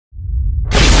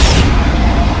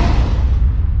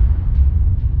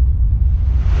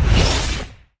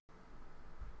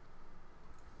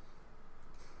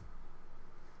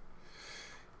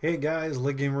Hey guys,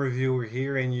 Lit Game Reviewer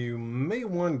here, and you may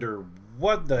wonder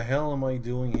what the hell am I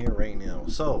doing here right now.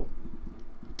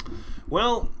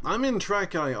 Well, I'm in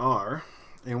Track IR,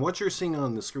 and what you're seeing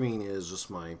on the screen is just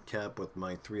my cap with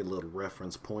my three little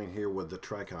reference point here with the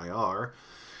Track IR.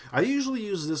 I usually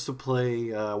use this to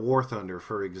play War Thunder,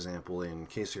 for example, in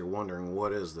case you're wondering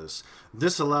what is this.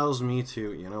 This allows me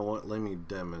to, you know what, let me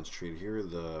demonstrate here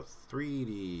the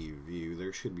 3D view.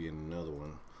 There should be another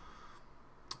one.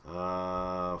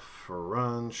 For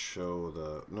run, show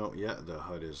the, no, yeah, the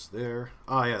HUD is there.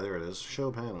 Oh yeah, there it is.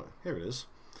 Show panel. Here it is.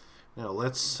 Now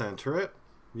let's center it.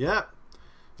 Yeah,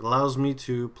 it allows me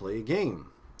to play a game.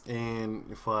 And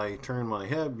if I turn my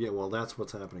head, yeah, well, that's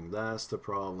what's happening. That's the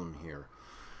problem here.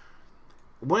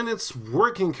 When it's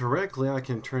working correctly, I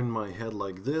can turn my head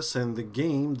like this, and the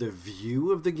game, the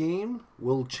view of the game,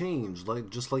 will change,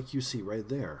 just like you see right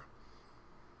there.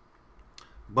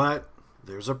 But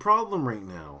there's a problem right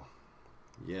now.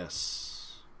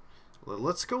 Yes.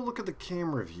 Let's go look at the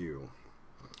camera view.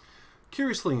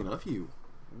 Curiously enough, you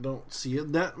don't see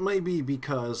it. That may be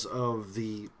because of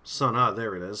the sun. Ah,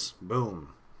 there it is.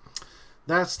 Boom.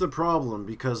 That's the problem,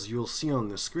 because you'll see on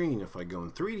the screen, if I go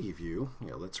in 3D view,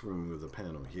 yeah, let's remove the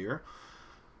panel here.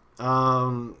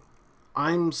 I'm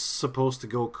supposed to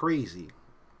go crazy.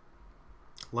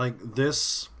 Like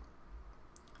this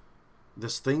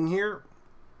thing here,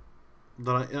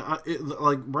 that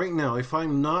like right now, if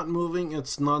I'm not moving,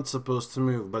 it's not supposed to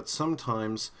move, but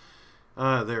sometimes,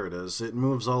 there it is, it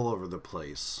moves all over the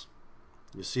place.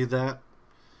 You see that?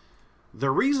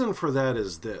 The reason for that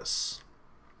is this.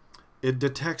 It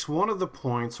detects one of the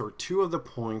points or two of the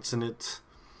points, and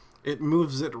it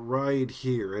moves it right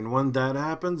here, and when that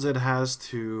happens, it has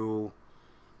to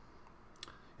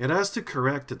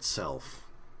correct itself.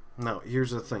 Now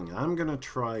here's the thing. I'm gonna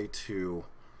try to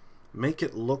make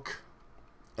it look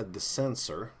at the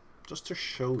sensor just to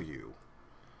show you.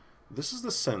 This is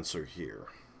the sensor here.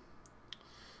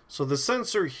 So the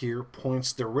sensor here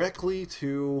points directly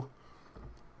to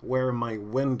where my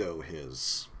window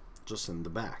is, just in the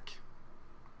back.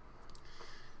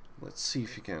 Let's see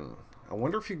if you can, I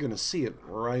wonder if you're going to see it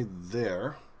right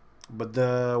there. But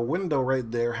the window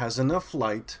right there has enough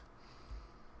light.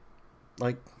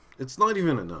 Like, it's not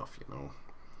even enough, you know.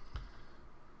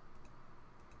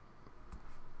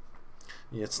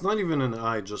 Yeah, it's not even an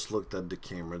eye, just looked at the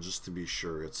camera just to be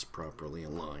sure it's properly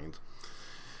aligned.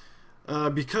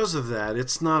 Because of that,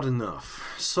 it's not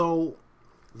enough. So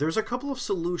there's a couple of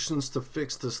solutions to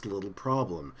fix this little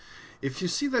problem. If you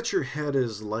see that your head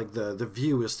is like the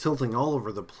view is tilting all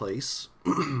over the place,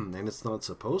 and it's not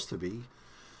supposed to be,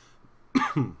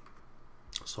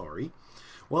 sorry,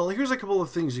 well, here's a couple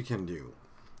of things you can do.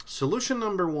 Solution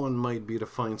number one might be to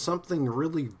find something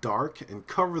really dark and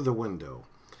cover the window.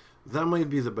 That might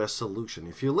be the best solution.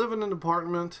 If you live in an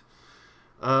apartment,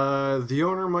 the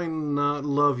owner might not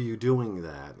love you doing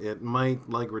that. It might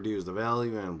like reduce the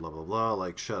value and blah blah blah,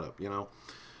 like shut up, you know.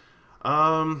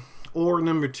 Or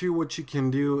number two, what you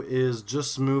can do is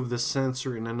just move the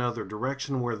sensor in another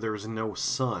direction where there's no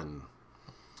sun.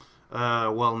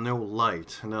 Well, no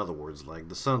light, in other words, like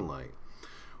the sunlight.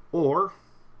 Or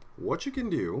what you can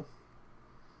do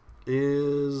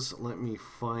is, let me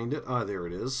find it. Ah, there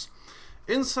it is.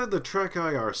 Inside the Track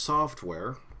IR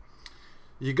software,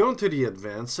 you go into the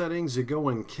advanced settings, you go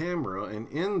in camera, and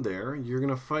in there you're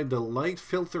going to find the light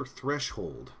filter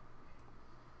threshold.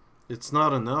 It's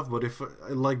not enough, but if,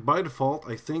 like, by default,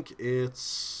 I think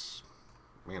it's,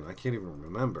 man, I can't even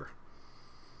remember.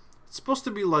 It's supposed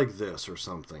to be like this or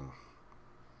something.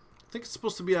 I think it's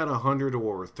supposed to be at 100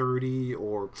 or 30,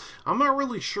 or I'm not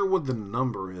really sure what the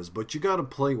number is, but you got to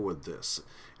play with this.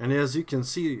 And as you can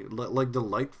see, like the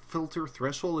light filter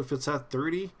threshold, if it's at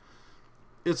 30,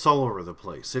 it's all over the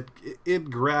place.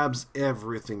 It grabs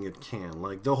everything it can.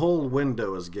 Like the whole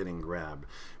window is getting grabbed.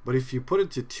 But if you put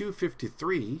it to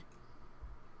 253,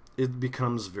 it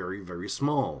becomes very, very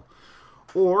small.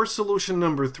 Or solution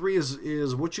number three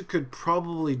is what you could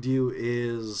probably do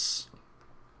is,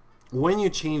 when you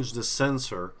change the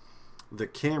sensor, the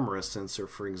camera sensor,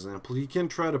 for example, you can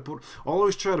try to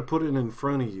always try to put it in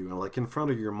front of you, like in front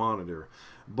of your monitor.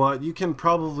 But you can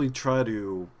probably try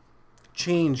to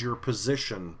change your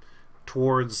position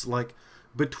towards, like,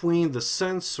 between the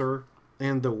sensor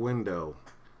and the window.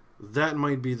 That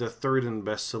might be the third and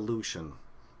best solution.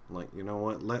 Like, you know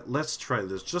what, let's try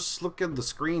this. Just look at the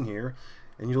screen here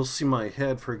and you'll see my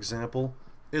head, for example.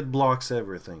 It blocks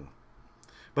everything.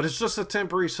 But it's just a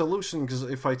temporary solution, because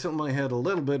if I tilt my head a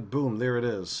little bit, boom, there it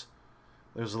is.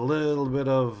 There's a little bit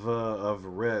of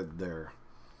red there.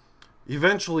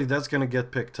 Eventually that's going to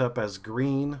get picked up as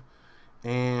green,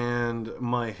 and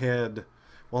my head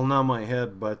well, not my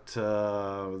head, but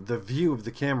the view of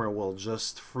the camera will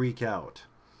just freak out.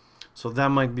 So that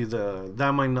might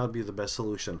not be the best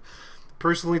solution.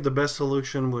 Personally, the best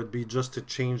solution would be just to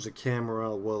change the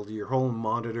camera, well, your whole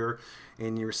monitor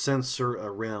and your sensor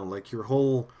around, like your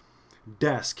whole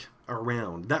desk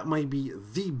around. That might be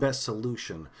the best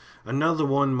solution. Another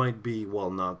one might be,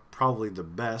 well, not probably the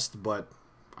best, but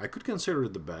I could consider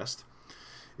it the best,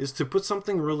 is to put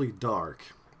something really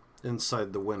dark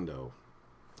inside the window.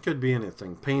 Could be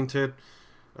anything. Paint it,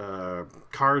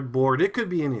 cardboard. It could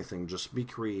be anything. Just be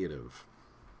creative.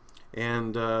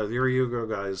 And there you go,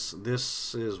 guys.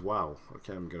 This is, wow.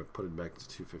 Okay, I'm going to put it back to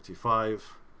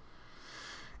 255.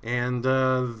 And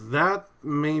that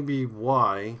may be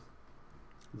why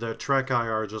the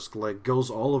TrackIR just like goes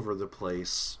all over the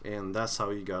place, and that's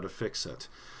how you got to fix it.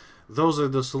 Those are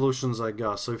the solutions I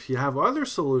got. So if you have other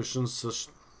solutions, just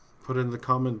put it in the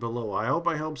comment below. I hope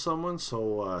I helped someone,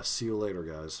 so see you later,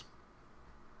 guys.